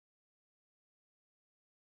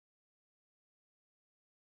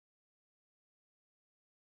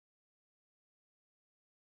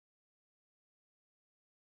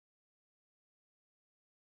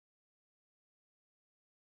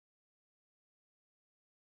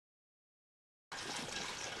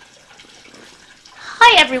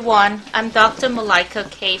everyone, I'm Dr. Malaika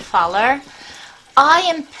K. Falla. I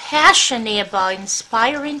am passionate about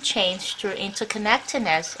inspiring change through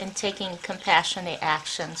interconnectedness and taking compassionate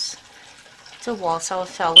actions towards our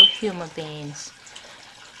fellow human beings.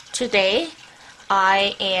 Today,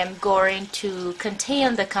 I am going to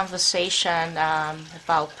continue the conversation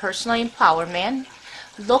about personal empowerment,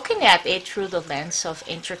 looking at it through the lens of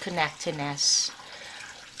interconnectedness.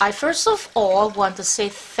 I first of all want to say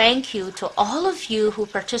thank you to all of you who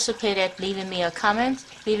participated, leaving me a comment,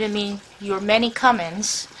 leaving me your many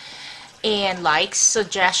comments and likes,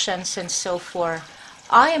 suggestions, and so forth.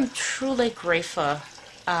 I am truly grateful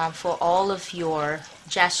for all of your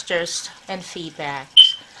gestures and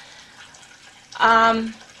feedbacks.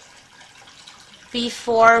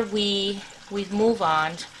 Before we move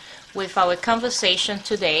on with our conversation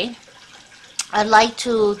today, I'd like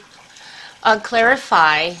to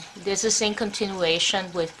clarify, this is in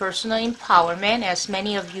continuation with personal empowerment, as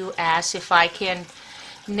many of you asked if I can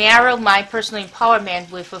narrow my personal empowerment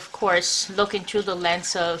with, of course, looking through the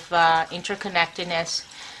lens of interconnectedness,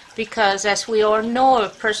 because as we all know,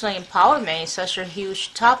 personal empowerment is such a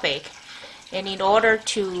huge topic, and in order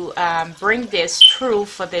to bring this through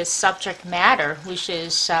for this subject matter, which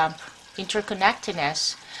is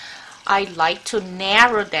interconnectedness, I'd like to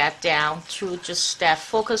narrow that down through just that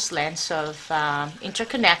focused lens of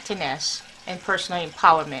interconnectedness and personal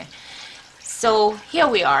empowerment. So here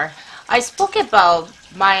we are. I spoke about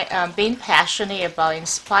my being passionate about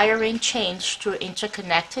inspiring change through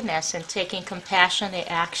interconnectedness and taking compassionate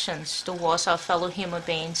actions towards our fellow human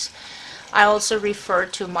beings. I also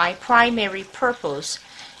referred to my primary purpose.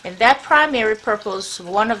 And that primary purpose,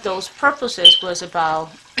 one of those purposes was about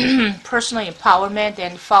personal empowerment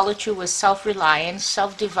and follow through with self-reliance,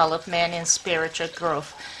 self-development, and spiritual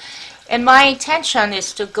growth. And my intention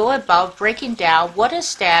is to go about breaking down what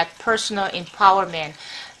is that personal empowerment.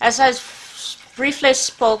 As I briefly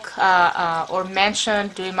spoke or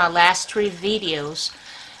mentioned during my last 3 videos,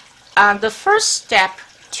 the first step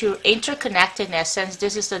to interconnectedness, since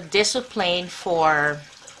this is a discipline for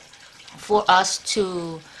us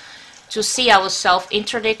to see ourselves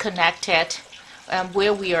interconnected,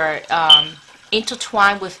 where we are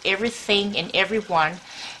intertwined with everything and everyone,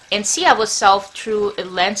 and see ourselves through a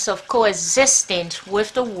lens of coexisting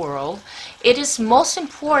with the world, it is most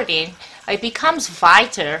important, it becomes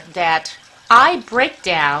vital that I break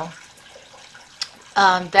down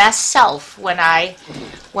that self when I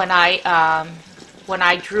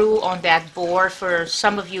drew on that board. For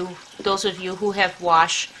some of you, those of you who have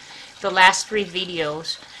watched the last 3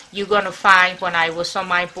 videos, you're going to find when I was on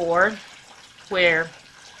my board where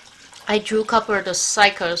I drew a couple of the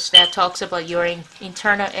cycles that talks about your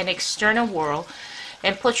internal and external world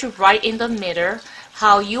and put you right in the middle,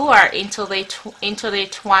 how you are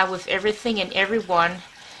intertwined with everything and everyone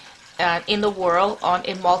in the world on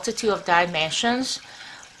a multitude of dimensions.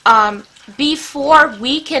 Before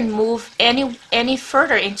we can move any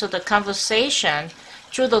further into the conversation,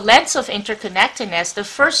 through the lens of interconnectedness, the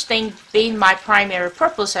first thing being my primary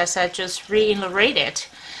purpose, as I just reiterated,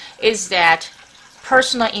 is that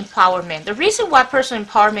personal empowerment. The reason why personal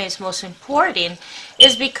empowerment is most important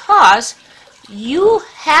is because you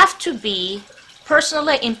have to be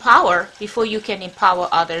personally empowered before you can empower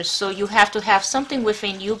others. So you have to have something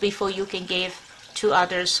within you before you can give to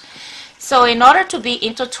others. So in order to be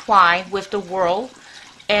intertwined with the world,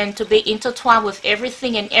 and to be intertwined with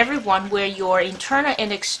everything and everyone, where your internal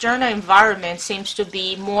and external environment seems to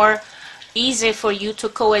be more easy for you to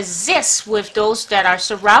coexist with those that are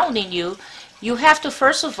surrounding you, you have to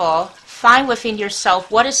first of all find within yourself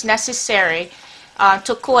what is necessary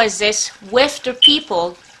to coexist with the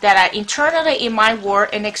people that are internally in my world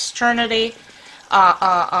and externally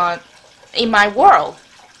in my world.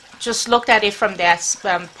 Just looked at it from that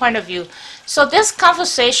point of view. So this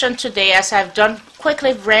conversation today, as I've done,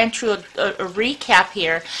 quickly ran through a recap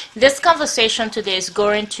here, this conversation today is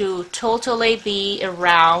going to totally be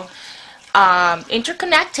around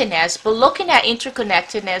interconnectedness, but looking at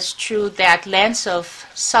interconnectedness through that lens of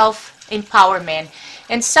self-empowerment.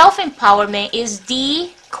 And self-empowerment is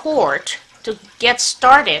the core to get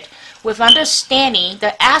started with understanding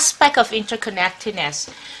the aspect of interconnectedness.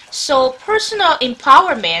 So personal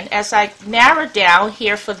empowerment, as I narrowed down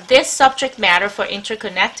here for this subject matter for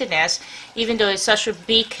interconnectedness, even though it's such a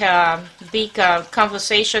big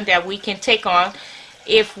conversation that we can take on,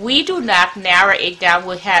 if we do not narrow it down,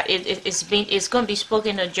 we have it's going to be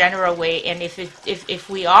spoken in a general way. And if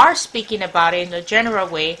we are speaking about it in a general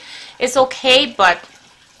way, it's okay. But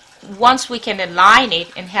once we can align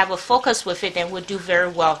it and have a focus with it, then we'll do very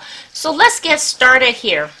well. So let's get started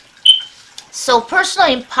here. So personal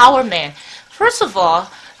empowerment. first of all,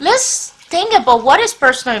 let's think about what is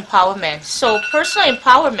personal empowerment. So personal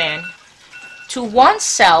empowerment to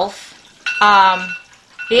oneself,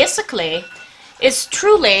 basically, is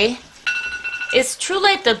truly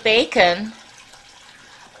the beacon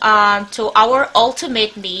to our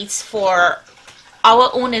ultimate needs for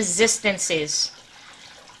our own existences.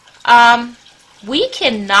 We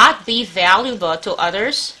cannot be valuable to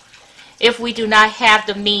others if we do not have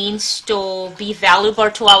the means to be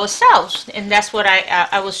valuable to ourselves. And that's what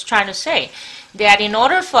I was trying to say. That in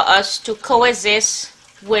order for us to coexist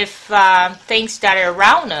with things that are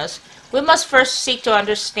around us, we must first seek to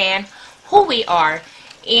understand who we are.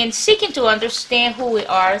 And seeking to understand who we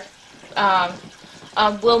are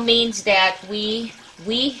will means that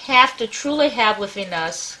we have to truly have within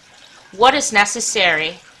us what is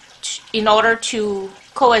necessary in order to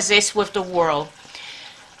coexist with the world.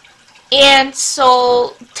 And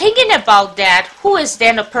so thinking about that, who is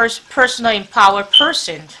then a personal empowered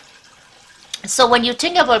person? So when you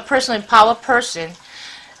think about a personal empowered person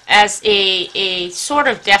as a sort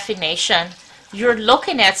of definition, you're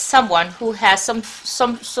looking at someone who has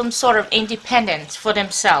some sort of independence for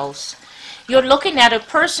themselves. You're looking at a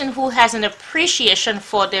person who has an appreciation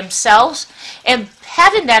for themselves, and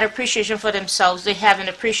having that appreciation for themselves, they have an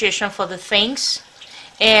appreciation for the things,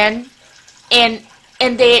 and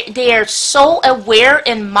they are so aware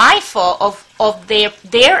and mindful of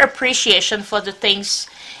their appreciation for the things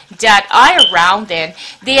that are around them.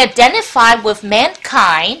 They identify with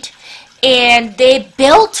mankind, and they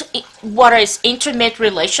build what is intimate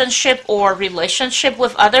relationship or relationship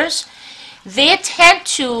with others. They tend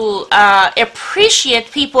to appreciate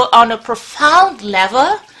people on a profound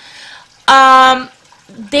level.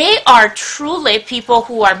 They are truly people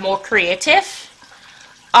who are more creative.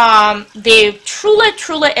 They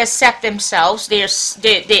truly accept themselves. They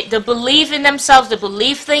believe in themselves. They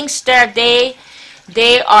believe things that they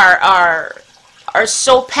are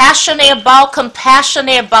so passionate about,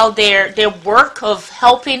 compassionate about their work of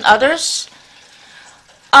helping others.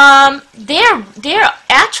 They're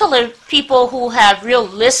actually people who have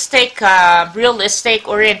realistic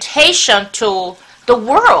orientation to the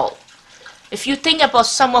world. If you think about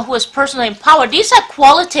someone who is personally empowered, these are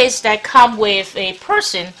qualities that come with a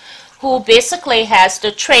person who basically has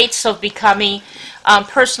the traits of becoming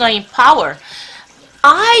personally empowered.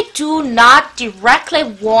 I do not directly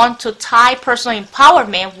want to tie personal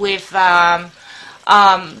empowerment with the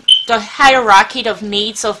hierarchy of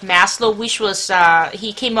needs of Maslow, which was,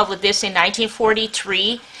 he came up with this in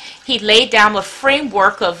 1943. He laid down a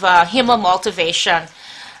framework of human motivation.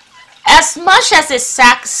 As much as it's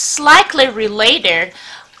slightly related,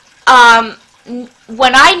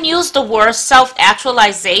 when I use the word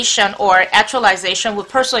self-actualization or actualization with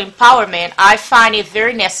personal empowerment, I find it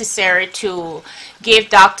very necessary to give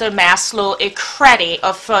Dr. Maslow a credit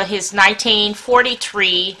of his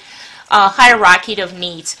 1943 hierarchy of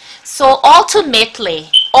needs. So ultimately,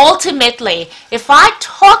 if I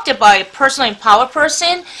talked about a personally empowered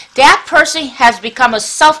person, that person has become a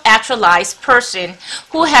self-actualized person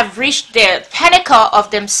who have reached the pinnacle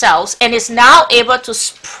of themselves and is now able to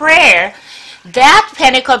spread that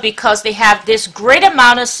pinnacle because they have this great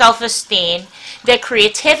amount of self-esteem. Their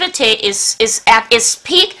creativity is at its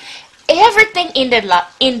peak. Everything in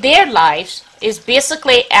their lives is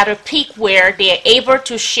basically at a peak where they are able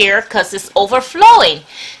to share because it's overflowing.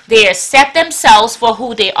 They accept themselves for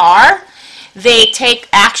who they are. They take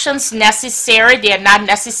actions necessary. They are not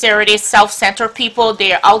necessarily self-centered people.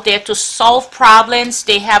 They are out there to solve problems.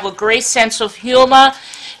 They have a great sense of humor.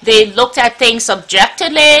 They looked at things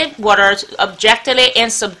objectively, what are objectively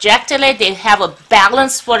and subjectively. They have a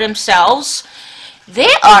balance for themselves.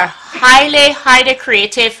 They are highly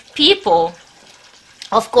creative people.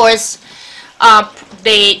 Of course,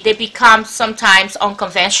 they become sometimes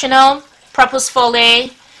unconventional,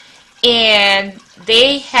 purposefully, and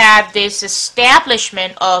they have this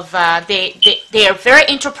establishment of, they are very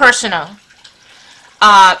interpersonal.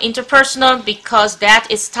 Interpersonal because that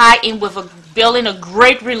is tied in with building a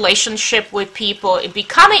great relationship with people. In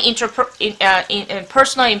becoming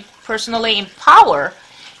personally empowered,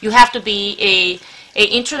 you have to be a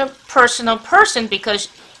interpersonal person because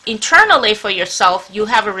internally for yourself, you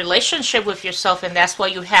have a relationship with yourself, and that's why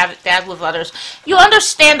you have that with others. You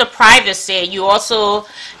understand the privacy. You also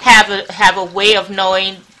have a way of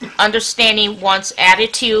knowing, understanding one's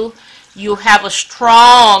attitude. You have a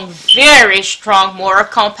strong, very strong moral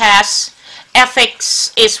compass.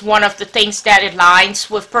 Ethics is one of the things that aligns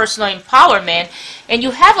with personal empowerment, and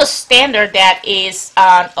you have a standard that is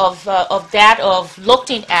of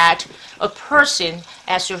looking at a person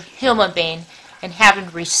as a human being and having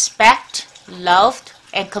respect, love,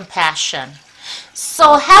 and compassion.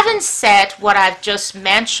 So having said what I've just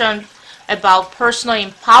mentioned about personal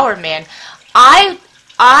empowerment, I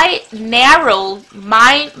narrow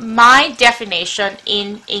my definition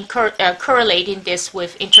in correlating this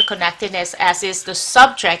with interconnectedness, as is the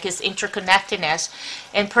subject is interconnectedness,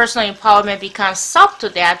 and personal empowerment becomes sub to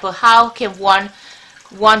that. But how can one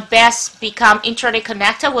best become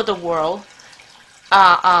interconnected with the world?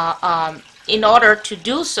 In order to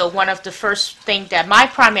do so, one of the first things that my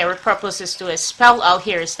primary purpose is to spell out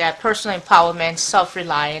here is that personal empowerment,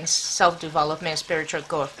 self-reliance, self-development, spiritual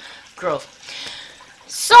growth.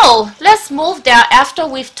 So let's move down after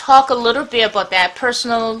we've talked a little bit about that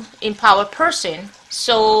personal empowered person.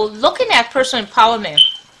 So looking at personal empowerment,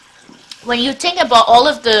 when you think about all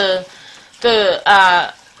of the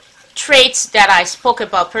traits that I spoke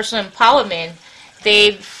about, personal empowerment,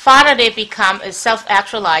 they finally become a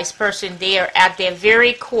self-actualized person. They are at their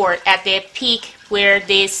very core, at their peak, where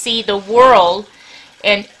they see the world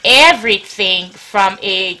and everything from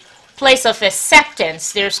a place of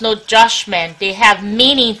acceptance. There's no judgment. They have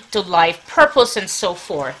meaning to life, purpose, and so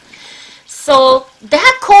forth. So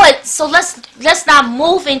let's now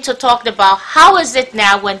move into talking about how is it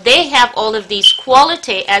now when they have all of these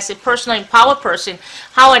qualities as a personal empowered person,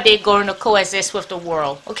 how are they going to coexist with the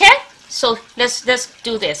world? Okay? So let's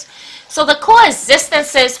do this. So the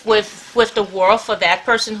coexistences with the world for that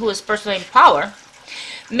person who is personally empowered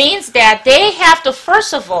means that they have to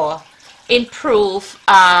first of all improve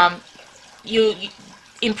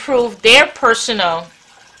improve their personal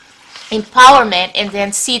empowerment and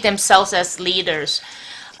then see themselves as leaders.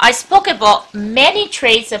 I spoke about many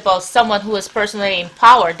traits about someone who is personally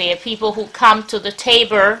empowered. They are people who come to the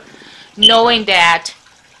table knowing that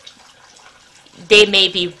they may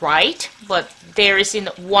be right, but there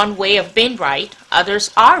isn't one way of being right. Others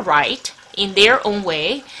are right in their own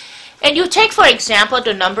way. And you take, for example,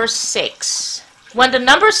 the number 6. When the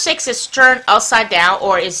number 6 is turned upside down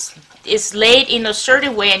or is laid in a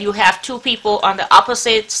certain way and you have two people on the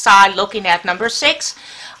opposite side looking at number 6,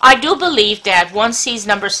 I do believe that one sees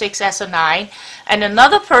number 6 as a 9 and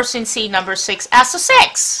another person sees number 6 as a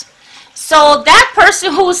 6. So that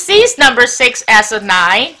person who sees number 6 as a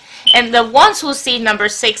 9 and the ones who see number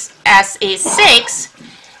 6 as a 6,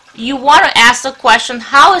 you want to ask the question,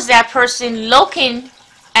 how is that person looking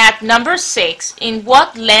at number 6? In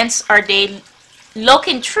what lens are they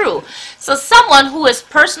looking through? So someone who is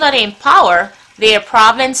personally empowered, they are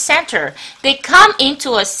problem center. They come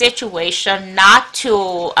into a situation not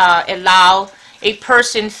to allow a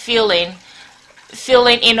person feeling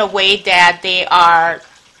in a way that they are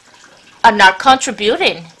not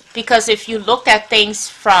contributing. Because if you look at things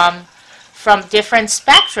from different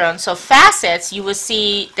spectrums or facets, you will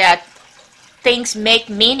see that things make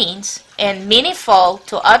meanings, and meaningful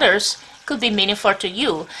to others could be meaningful to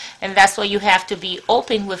you. And that's why you have to be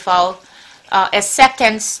open without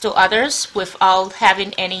acceptance to others, without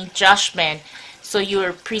having any judgment. So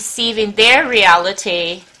you're perceiving their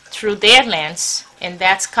reality through their lens, and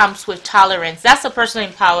that comes with tolerance. That's a personally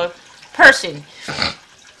empowered person.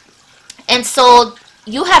 And so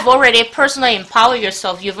you have already personally empowered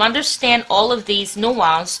yourself. You've understand all of these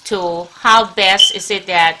nuances to how best is it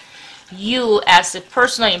that you as a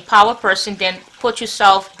personally empowered person then put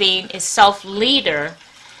yourself being a self-leader.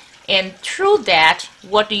 And through that,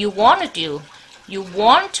 what do you want to do? You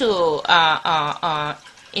want to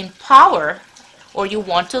empower, or you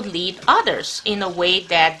want to lead others in a way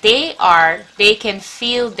that they can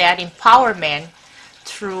feel that empowerment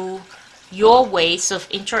through your ways of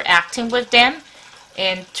interacting with them.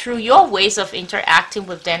 And through your ways of interacting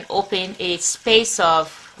with them, open a space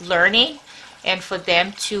of learning, and for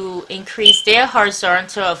them to increase their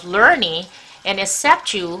horizontal of learning and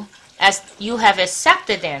accept you as you have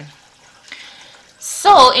accepted them.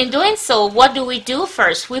 So in doing so, what do we do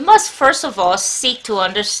first? We must first of all seek to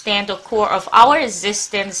understand the core of our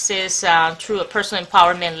existences through a personal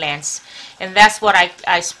empowerment lens. And that's what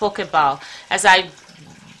I spoke about. As I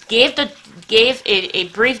gave a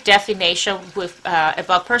brief definition with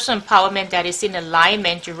about personal empowerment that is in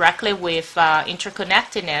alignment directly with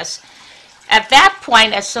interconnectedness. At that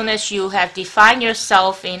point, as soon as you have defined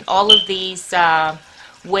yourself in all of these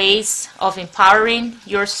ways of empowering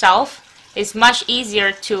yourself, it's much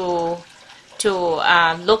easier to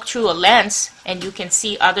look through a lens, and you can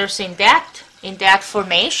see others in that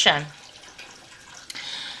formation.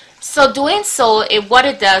 So doing so, what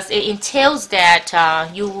it does, it entails that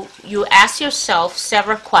you ask yourself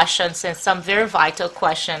several questions, and some very vital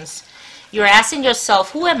questions. You're asking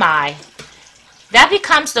yourself, who am I? That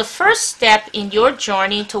becomes the first step in your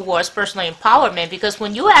journey towards personal empowerment, because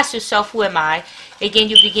when you ask yourself, who am I? Again,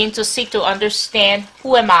 you begin to seek to understand,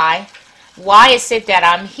 who am I? why is it that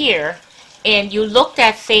I'm here? And you looked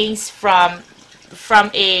at things from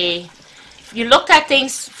a you looked at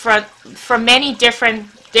things from many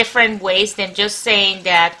different ways than just saying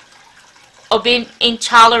that, or being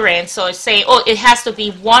intolerant. So say, oh, it has to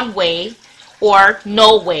be one way or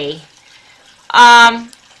no way.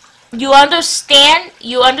 You understand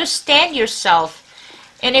yourself,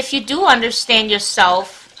 and if you do understand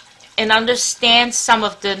yourself and understand some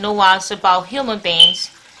of the nuance about human beings,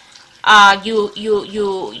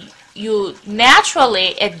 you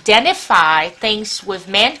naturally identify things with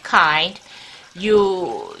mankind.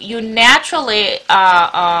 You naturally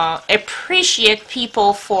appreciate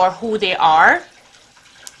people for who they are,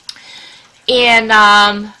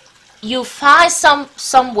 and you find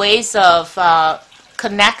some ways of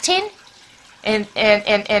connecting and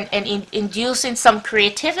inducing some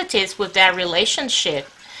creativities with that relationship.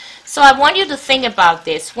 So I want you to think about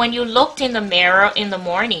this. When you looked in the mirror in the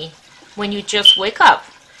morning, when you just wake up,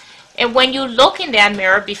 and when you look in that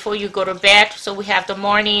mirror before you go to bed, so we have the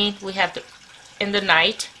morning, we have the in the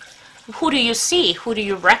night, who do you see? Who do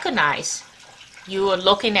you recognize? You are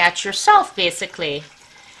looking at yourself, basically.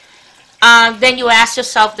 Then you ask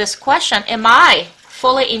yourself this question: am I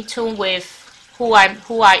fully in tune with who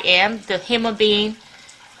I am, the human being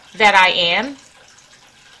that I am?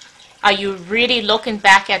 Are you really looking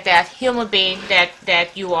back at that human being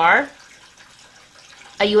that you are?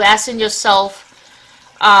 Are you asking yourself,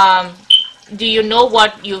 do you know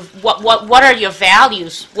what are your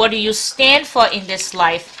values? What do you stand for in this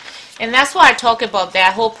life? And that's why I talk about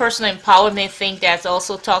that whole personal empowerment thing. That's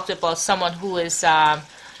also talked about someone who is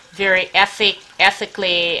very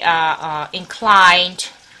ethically inclined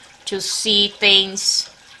to see things,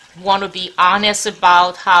 want to be honest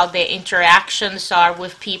about how their interactions are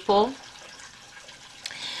with people,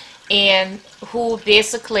 and who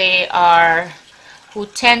basically who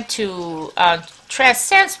tend to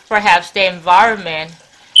transcend perhaps the environment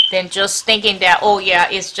than just thinking that, oh yeah,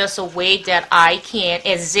 it's just a way that I can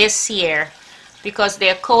exist here, because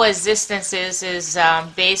their coexistence is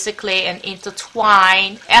basically an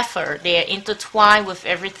intertwined effort. They are intertwined with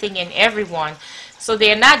everything and everyone. So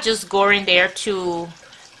they're not just going there to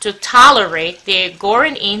tolerate, they're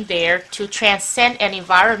going in there to transcend an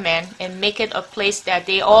environment and make it a place that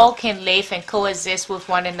they all can live and coexist with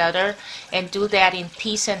one another, and do that in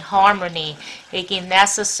peace and harmony. Again,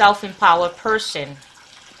 that's a self-empowered person.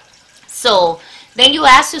 So then you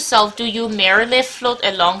ask yourself, do you merely float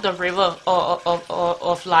along the river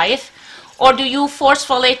of life, or do you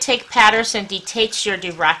forcefully take patterns and dictate your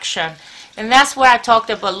direction? And that's where I talked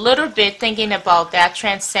about a little bit, thinking about that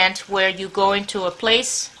transcend, where you go into a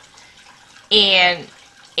place and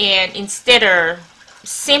instead of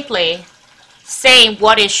simply saying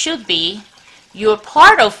what it should be, you're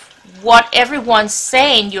part of what everyone's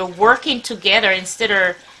saying. You're working together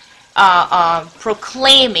instead of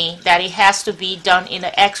proclaiming that it has to be done in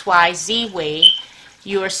an XYZ way.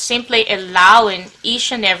 You are simply allowing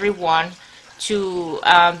each and every one to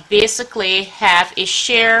basically have a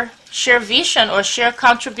share vision or share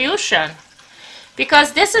contribution.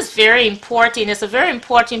 Because this is very important. It's a very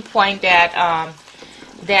important point that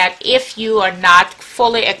that if you are not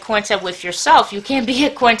fully acquainted with yourself, you can be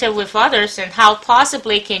acquainted with others, and how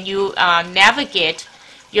possibly can you navigate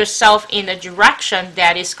yourself in a direction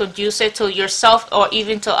that is conducive to yourself or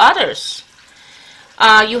even to others.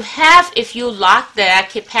 You have, if you lack that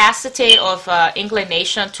capacity of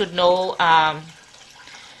inclination to know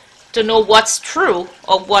what's true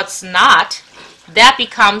or what's not, that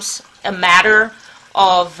becomes a matter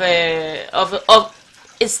of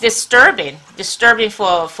it's disturbing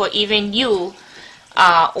for even you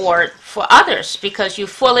or for others, because you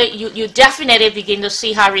definitely begin to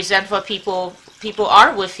see how resentful people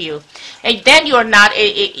are with you, and then you're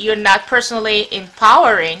not personally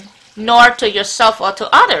empowering, nor to yourself or to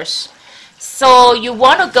others. So you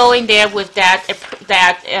want to go in there with that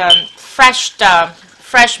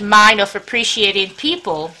fresh mind of appreciating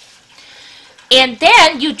people, and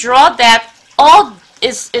then you draw that all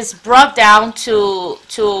is brought down to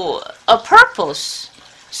a purpose.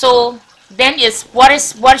 So then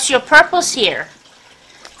what's your purpose here?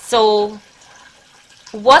 So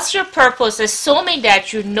what's your purpose? Assuming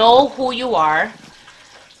that you know who you are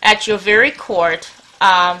at your very core,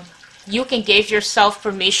 you can give yourself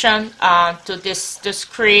permission to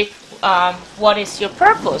discreet what is your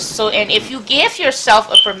purpose. So, and if you give yourself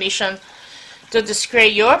a permission to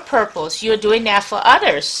discreet your purpose, you're doing that for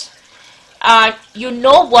others. You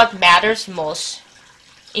know what matters most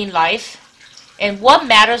in life, and what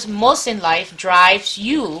matters most in life drives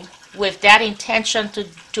you with that intention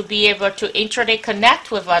to be able to interconnect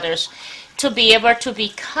with others, to be able to be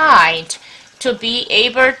kind, to be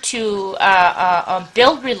able to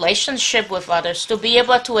build relationship with others, to be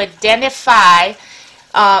able to identify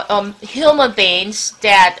human beings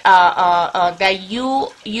that that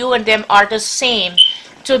you and them are the same,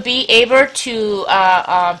 to be able to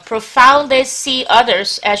profoundly see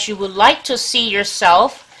others as you would like to see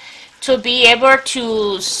yourself, to be able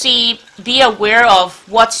to be aware of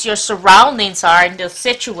what your surroundings are in the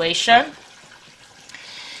situation.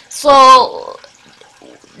 So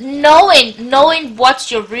knowing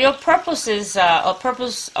what your real purposes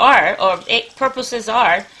purposes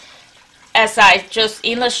are, as I just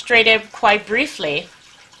illustrated quite briefly,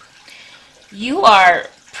 you are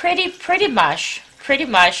pretty much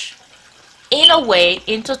in a way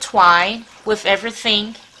intertwined with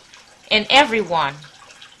everything and everyone.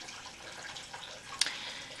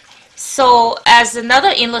 So as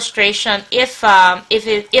another illustration, if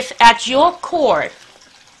at your core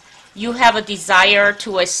you have a desire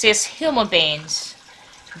to assist human beings,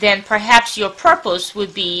 then perhaps your purpose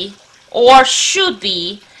would be, or should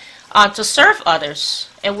be, to serve others.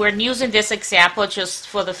 And we're using this example just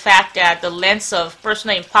for the fact that the lens of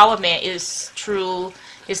personal empowerment is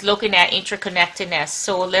looking at interconnectedness.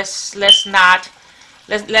 So let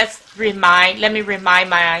me remind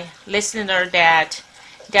my listener that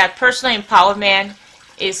personal empowerment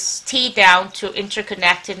is teed down to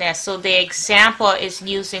interconnectedness. So the example is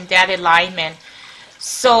using that alignment.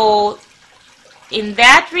 So in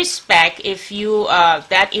that respect, if you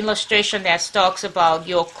that illustration that talks about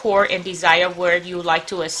your core and desire where you like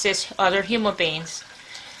to assist other human beings,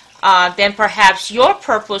 then perhaps your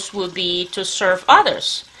purpose will be to serve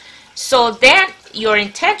others. So then your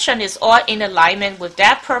intention is all in alignment with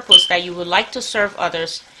that purpose, that you would like to serve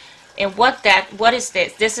others. And what is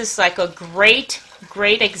this? This is like a great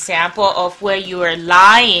example of where you are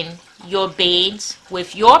aligning your beings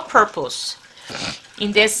with your purpose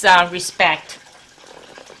in this respect.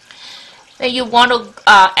 Then you want to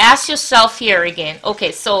ask yourself here again,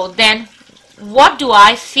 okay, so then what do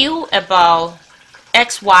I feel about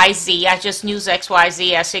XYZ? I just use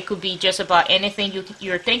XYZ as it could be just about anything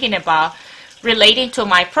you're thinking about relating to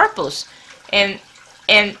my purpose. And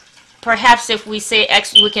perhaps if we say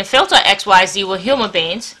we can filter XYZ with human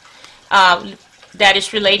beings, that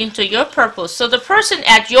is relating to your purpose. So the person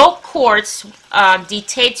at your core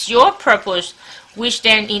dictates your purpose, which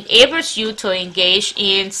then enables you to engage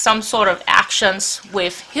in some sort of actions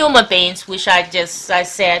with human beings, which I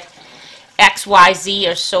said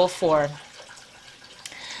XYZ or so forth.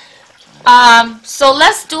 So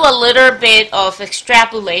let's do a little bit of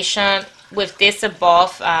extrapolation with this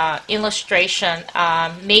above illustration.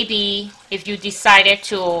 Maybe if you decided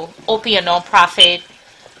to open a nonprofit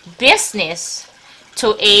business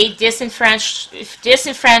to aid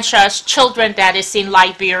disenfranchised children that is in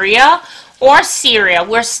Liberia or Syria,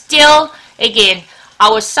 we're still, again,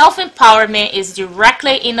 our self-empowerment is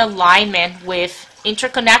directly in alignment with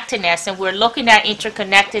interconnectedness, and we're looking at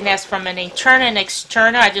interconnectedness from an internal and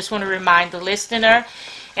external. I just want to remind the listener.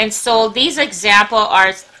 And so these examples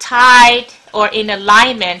are tied or in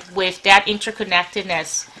alignment with that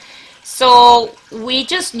interconnectedness. So we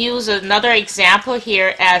just use another example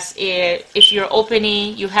here as if you're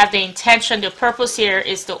opening, you have the intention, the purpose here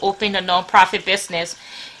is to open a nonprofit business,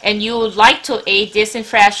 and you would like to aid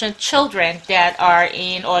disenfranchised children that are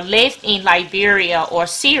in or live in Liberia or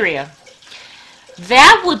Syria.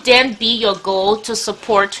 That would then be your goal to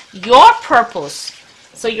support your purpose.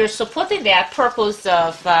 So you're supporting that purpose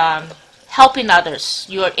of helping others.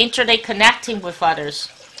 You're interconnecting with others.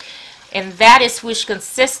 And that is which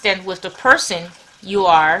consistent with the person you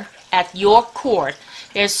are at your core.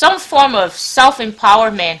 There's some form of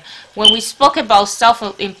self-empowerment. When we spoke about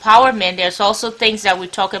self-empowerment, there's also things that we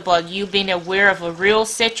talk about you being aware of a real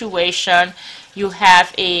situation. You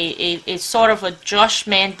have a sort of a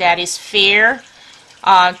judgment that is fair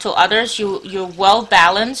to others. You're well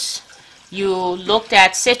balanced. You looked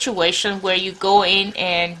at situations where you go in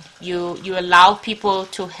and you allow people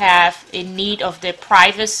to have a need of their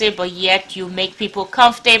privacy, but yet you make people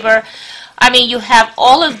comfortable. I mean, you have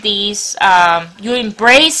all of these. You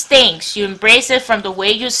embrace things. You embrace it from the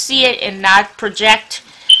way you see it and not project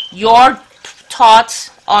your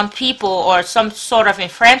thoughts on people or some sort of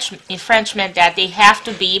infringement that they have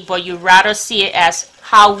to be, but you rather see it as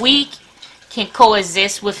how we can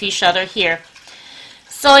coexist with each other here.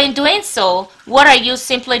 So in doing so, what are you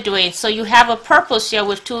simply doing? So you have a purpose here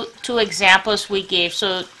with two examples we gave.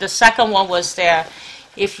 So the second one was there,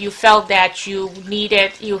 if you felt that you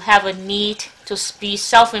have a need to be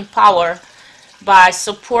self-empowered by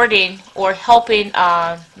supporting or helping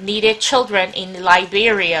needed children in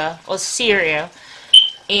Liberia or Syria.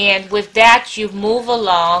 And with that, you move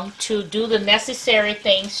along to do the necessary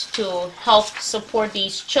things to help support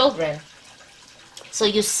these children. So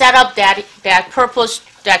you set up that purpose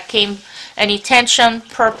that came, an intention,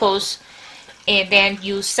 purpose, and then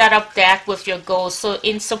you set up that with your goal. So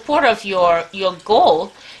in support of your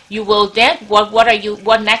goal, you will then,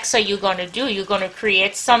 what next are you going to do? You're going to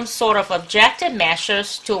create some sort of objective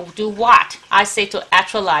measures to do what? I say to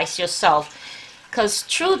actualize yourself. Because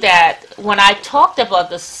true that when I talked about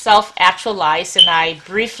the self-actualize, and I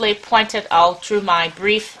briefly pointed out through my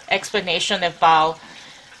brief explanation about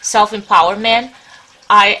self-empowerment,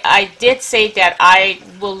 I did say that I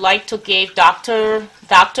would like to give Dr.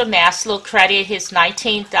 Maslow credit,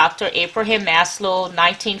 Dr. Abraham Maslow,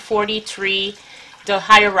 1943, the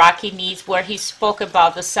hierarchy needs, where he spoke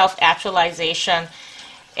about the self-actualization.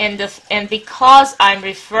 And because I'm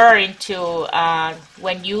referring to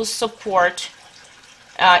when you support,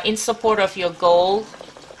 in support of your goal,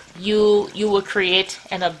 you will create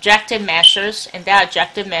an objective measures, and that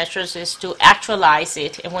objective measures is to actualize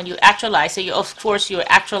it. And when you actualize it, of course you're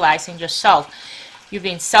actualizing yourself. You're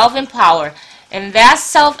being self-empowered. And that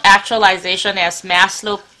self-actualization, as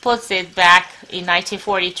Maslow puts it back in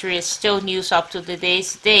 1943, is still news up to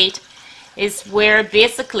today's date, is where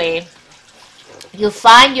basically you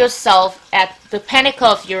find yourself at the pinnacle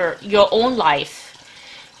of your own life.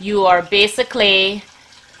 You are basically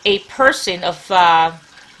a person of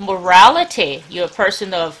morality. You're a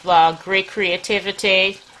person of great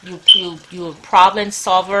creativity. You're a problem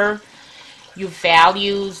solver. You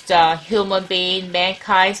value the human being,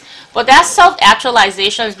 mankind. But that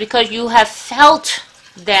self-actualization is because you have felt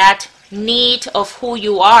that need of who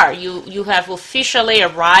you are. You have officially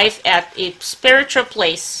arrived at a spiritual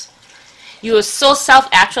place. You are so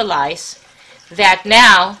self-actualized that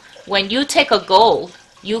now when you take a goal,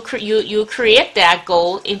 you create that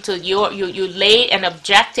goal into you lay an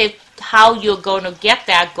objective how you're going to get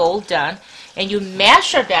that goal done, and you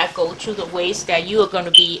measure that goal through the ways that you are going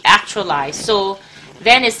to be actualized. So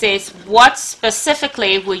then it says, what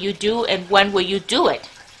specifically will you do and when will you do it?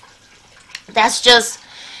 That's just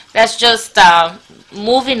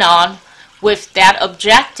moving on with that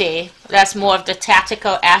objective. That's more of the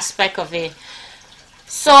tactical aspect of it.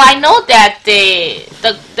 So I know that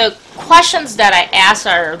the questions that I ask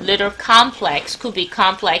are a little complex, could be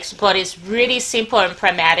complex, but it's really simple and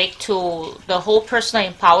pragmatic to the whole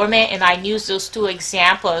personal empowerment, and I use those two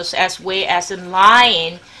examples as way as in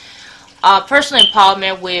line personal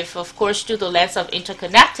empowerment with, of course, through the lens of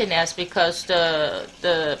interconnectedness, because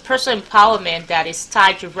the personal empowerment that is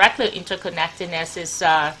tied directly to interconnectedness is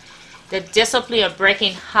the discipline of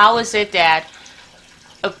breaking how is it that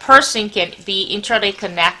a person can be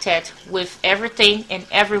interconnected with everything and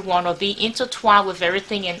everyone, or be intertwined with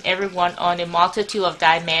everything and everyone on a multitude of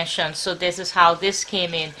dimensions. So this is how this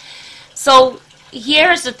came in. So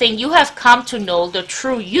here's the thing. You have come to know the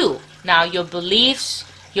true you. Now your beliefs,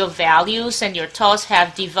 your values, and your thoughts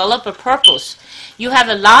have developed a purpose. You have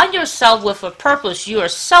aligned yourself with a purpose. You are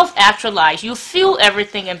self-actualized. You feel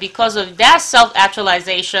everything, and because of that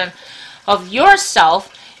self-actualization of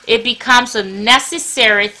yourself, it becomes a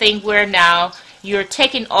necessary thing where now you're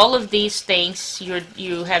taking all of these things,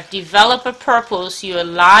 you have developed a purpose, you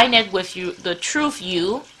align it with you, the truth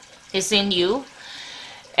you is in you,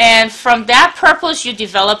 and from that purpose you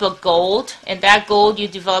develop a goal, and that goal you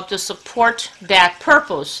develop to support that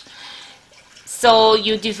purpose. So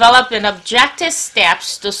you develop an objective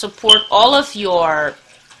steps to support all of your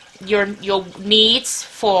needs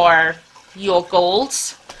for your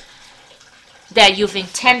goals that you've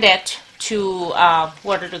intended to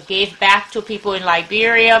whether to give back to people in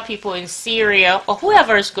Liberia, people in Syria, or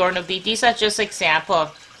whoever is going to be. These are just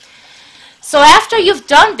examples. So after you've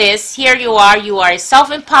done this, here you are a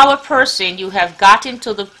self-empowered person. You have gotten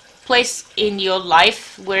to the place in your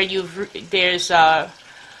life where there's a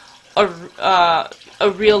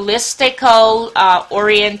realistical,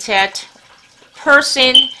 oriented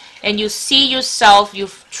person, and you see yourself, you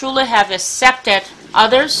truly have accepted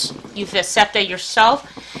others, you've accepted yourself.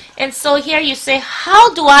 And so here you say,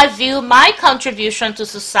 how do I view my contribution to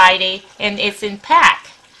society and its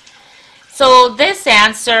impact? So this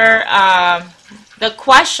answer, the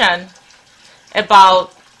question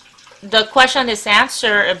is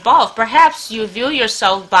answered above. Perhaps you view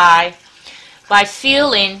yourself by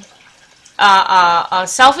feeling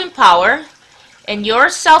self-empowered, and your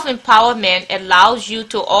self-empowerment allows you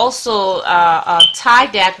to also tie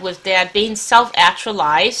that with that being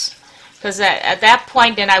self-actualized, because at that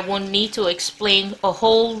point then I won't need to explain a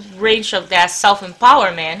whole range of that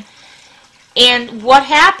self-empowerment. And what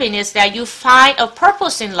happened is that you find a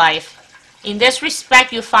purpose in life. In this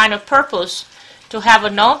respect, you find a purpose to have a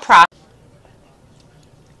nonprofit.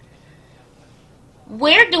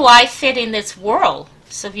 Where do I fit in this world?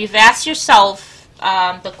 So if you've asked yourself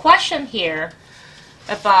the question here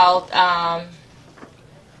about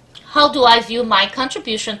how do I view my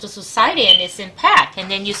contribution to society and its impact, and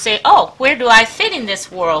then you say, oh, where do I fit in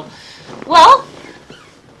this world? Well,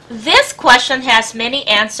 this question has many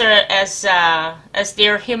answers as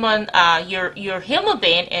they're human. You're human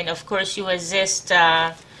being, and of course you exist.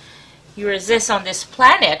 You exist on this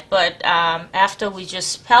planet. But after we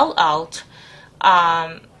just spelled out,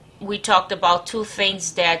 we talked about two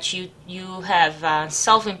things that you have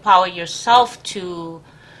self-empower yourself to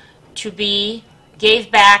be,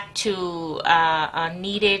 gave back to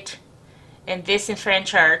needed and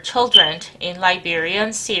disenfranchised children in Liberia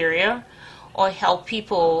and Syria, or help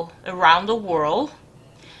people around the world.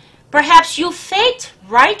 Perhaps you fit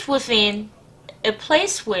right within a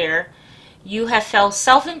place where you have felt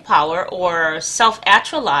self-empowered or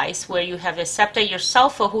self-actualized, where you have accepted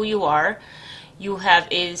yourself for who you are. You have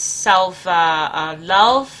a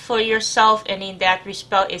self-love for yourself, and in that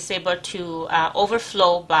respect is able to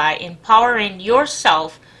overflow by empowering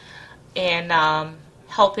yourself and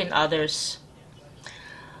helping others.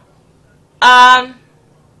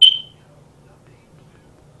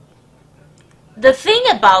 The thing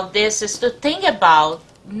about this is to think about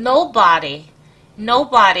nobody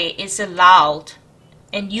is allowed,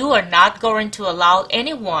 and you are not going to allow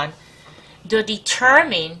anyone to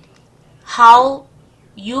determine how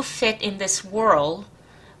you fit in this world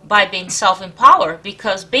by being self-empowered,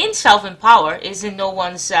 because being self-empowered is in no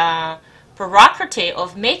one's prerogative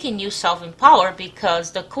of making you self-empowered,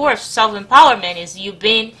 because the core of self-empowerment is you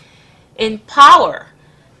being in power.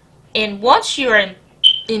 And once you're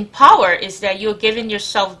in power, is that you're giving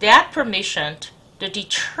yourself that permission to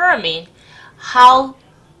determine how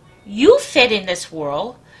you fit in this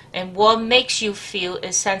world and what makes you feel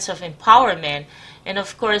a sense of empowerment. And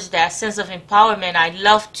of course, that sense of empowerment, I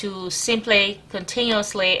love to simply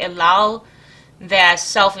continuously allow that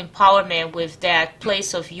self-empowerment with that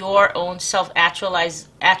place of your own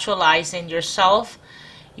self-actualizing yourself.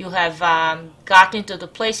 You have gotten to the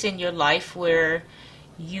place in your life where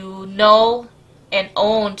you know and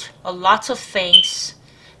owned a lot of things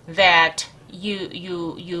that you're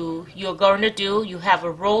going to do. You have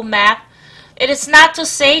a roadmap. It is not to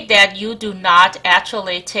say that you do not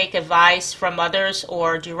actually take advice from others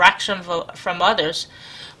or direction from others,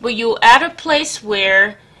 but you're at a place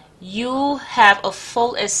where you have a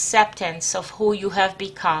full acceptance of who you have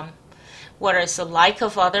become. Whether it's the like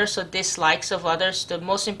of others or dislikes of others, the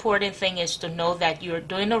most important thing is to know that you're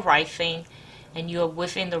doing the right thing and you're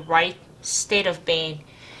within the right state of being.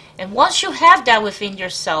 And once you have that within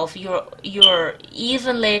yourself, you're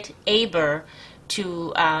evenly able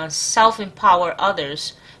to self-empower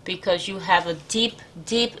others, because you have a deep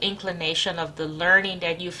inclination of the learning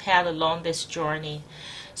that you've had along this journey.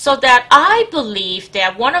 So that I believe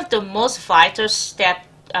that one of the most vital steps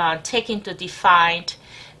taken to define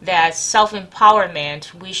that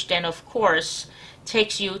self-empowerment, which then of course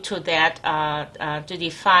takes you to that to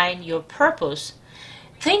define your purpose.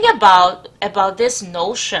 Think about this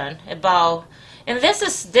notion about, and this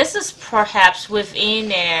is perhaps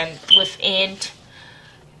within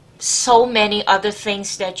so many other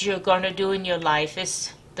things that you're going to do in your life,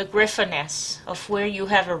 is the gratefulness of where you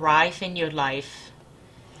have arrived in your life.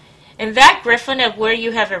 And that gratefulness of where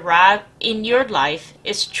you have arrived in your life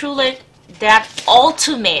is truly that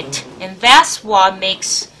ultimate, and that's what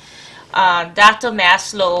makes Dr.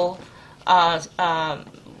 Maslow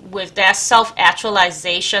with that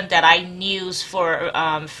self-actualization that I use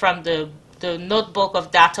from the notebook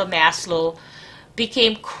of Dr. Maslow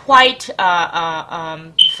became quite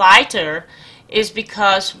vital, is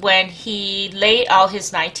because when he laid out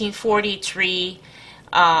his 1943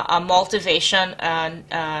 motivation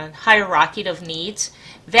hierarchy of needs,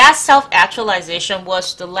 that self-actualization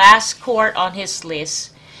was the last chord on his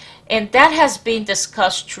list. And that has been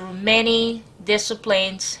discussed through many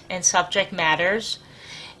disciplines and subject matters.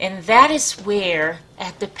 And that is where,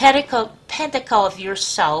 at the pinnacle of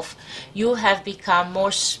yourself, you have become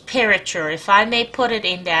more spiritual, if I may put it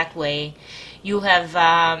in that way. You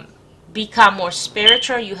have become more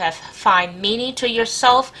spiritual. You have found meaning to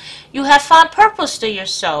yourself. You have found purpose to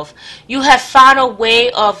yourself. You have found a way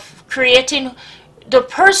of creating the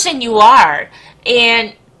person you are.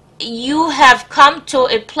 And you have come to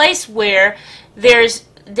a place where there's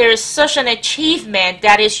such an achievement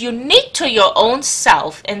that is unique to your own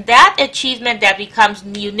self, and that achievement that becomes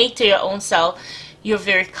unique to your own self, you're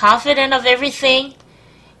very confident of everything,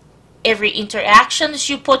 every interaction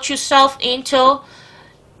you put yourself into,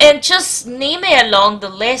 And just name it along the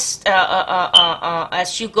list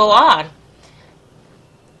as you go on.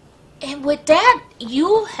 And with that,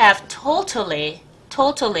 you have totally,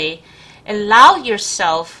 totally allowed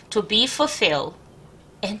yourself to be fulfilled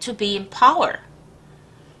and to be empowered.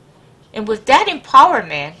 And with that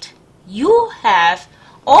empowerment, you have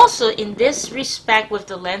also, in this respect, with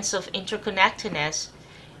the lens of interconnectedness,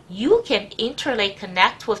 you can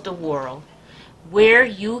interconnect with the world, where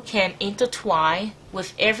you can intertwine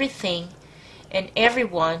with everything and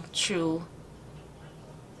everyone through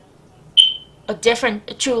a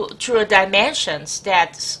dimensions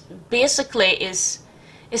that basically is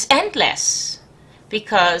endless.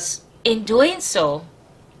 Because in doing so,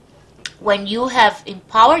 when you have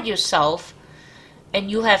empowered yourself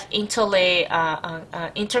and you have interconnected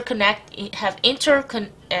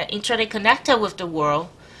with the world,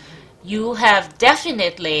 you have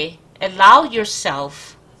definitely allowed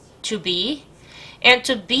yourself to be. And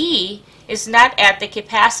to be is not at the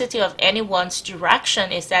capacity of anyone's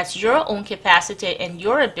direction. It's that's your own capacity and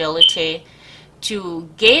your ability to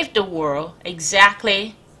give the world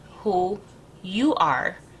exactly who you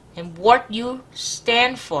are and what you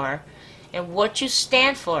stand for. And what you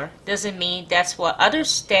stand for doesn't mean that's what others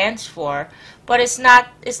stands for, but it's not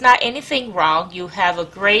anything wrong. You have a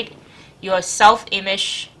great, your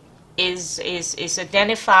self-image is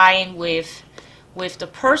identifying with the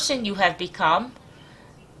person you have become.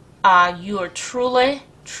 You are truly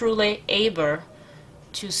able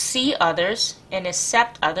to see others and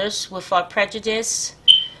accept others without prejudice.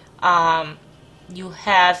 You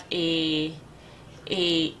have a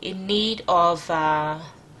need of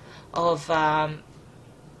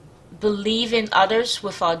believing others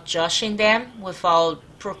without judging them, without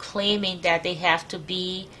proclaiming that they have to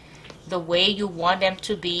be the way you want them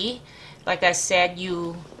to be. Like I said,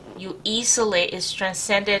 you easily is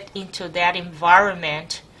transcended into that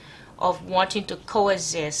environment of wanting to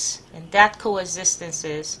coexist, and that coexistence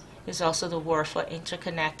is also the word for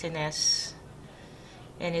interconnectedness.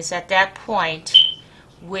 And it's at that point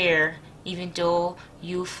where, even though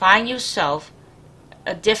you find yourself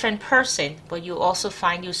a different person, but you also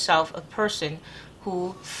find yourself a person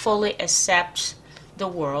who fully accepts the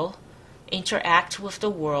world, interact with the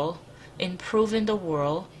world, improving the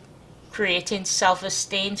world, creating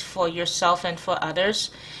self-esteem for yourself and for others,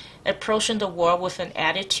 approaching the world with an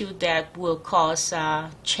attitude that will cause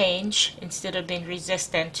change instead of being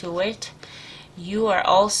resistant to it. You are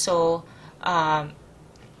also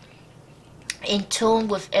in tune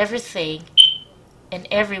with everything and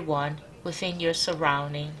everyone within your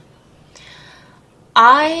surrounding.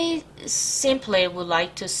 I simply would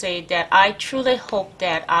like to say that I truly hope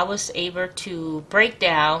that I was able to break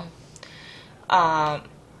down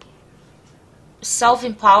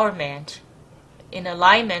self-empowerment in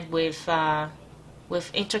alignment with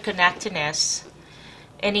interconnectedness,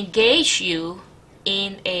 and engage you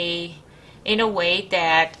in a way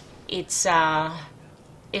that it's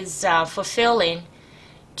is fulfilling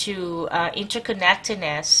to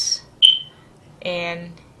interconnectedness.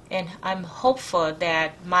 And I'm hopeful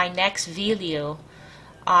that my next video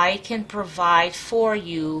I can provide for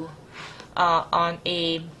you on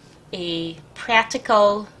a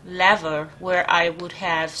practical level, where I would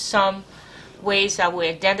have some ways I will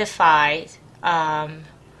identify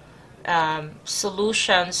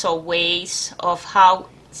solutions or ways of how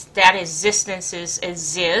that existences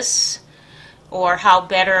exists, or how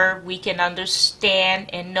better we can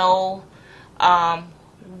understand and know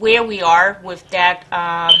where we are with that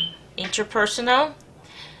interpersonal,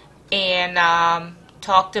 and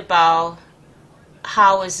talked about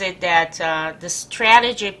how is it that the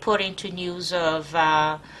strategy put into use of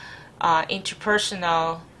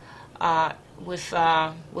interpersonal with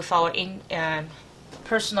our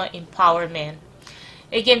personal empowerment.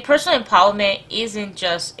 Again, personal empowerment isn't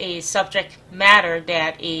just a subject matter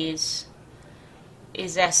that is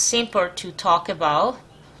as simple to talk about,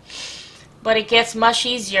 but it gets much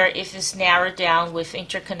easier if it's narrowed down with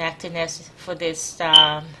interconnectedness for this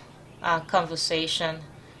conversation.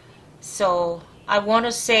 So I want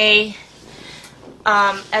to say,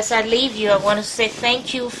 as I leave you, I want to say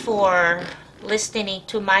thank you for listening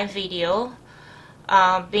to my video.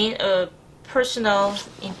 Being a personal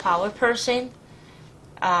empowered person,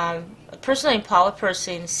 a personal empowered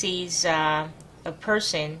person sees a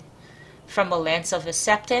person from a lens of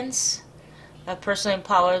acceptance. A personal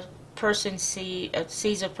empowered person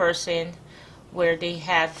sees a person where they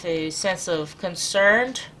have a sense of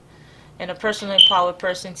concern, and a personally empowered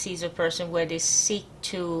person sees a person where they seek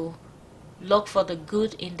to look for the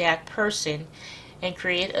good in that person and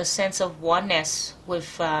create a sense of oneness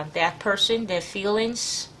with that person, their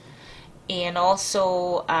feelings, and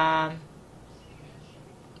also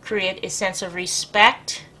create a sense of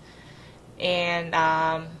respect, and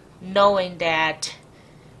knowing that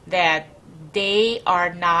they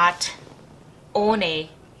are not only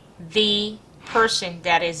the person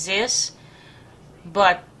that exists,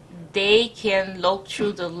 but they can look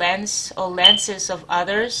through the lens or lenses of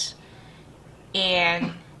others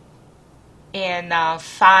and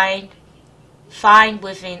find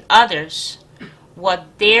within others what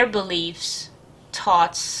their beliefs,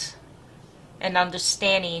 thoughts, and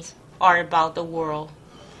understandings are about the world.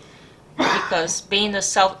 Because being a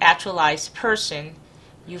self-actualized person,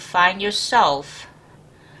 you find yourself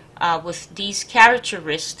with these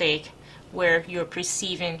characteristics where you're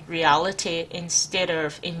perceiving reality instead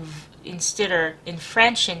of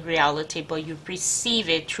infringing reality, but you perceive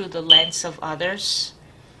it through the lens of others,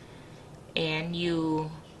 and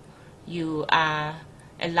you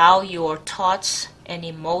allow your thoughts and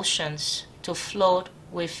emotions to float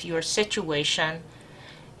with your situation.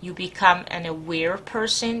 You become an aware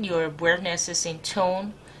person. Your awareness is in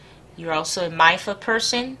tune. You're also a mindful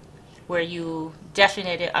person, where you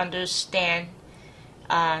definitely understand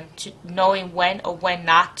knowing when or when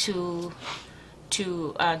not to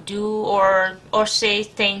do or say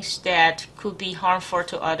things that could be harmful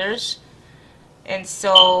to others. And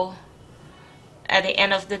so at the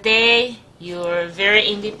end of the day, you're very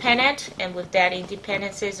independent, and with that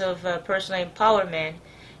independence of personal empowerment,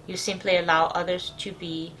 you simply allow others to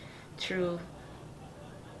be through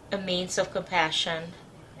a means of compassion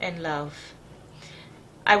and love.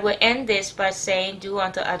 I will end this by saying, do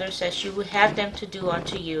unto others as you would have them to do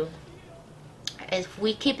unto you. If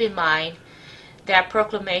we keep in mind that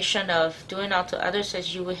proclamation of doing unto others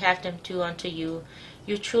as you would have them do unto you,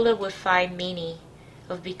 you truly will find meaning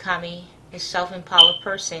of becoming a self-empowered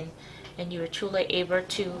person, and you are truly able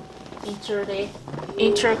to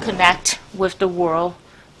interconnect with the world,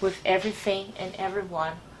 with everything and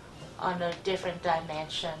everyone on a different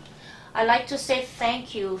dimension. I'd like to say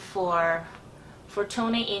thank you for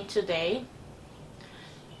tuning in today.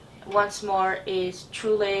 Once more, it's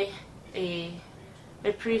truly a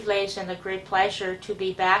privilege and a great pleasure to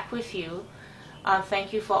be back with you.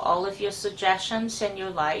 Thank you for all of your suggestions and your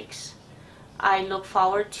likes. I look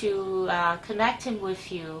forward to connecting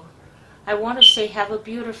with you. I want to say have a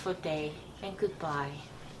beautiful day and goodbye.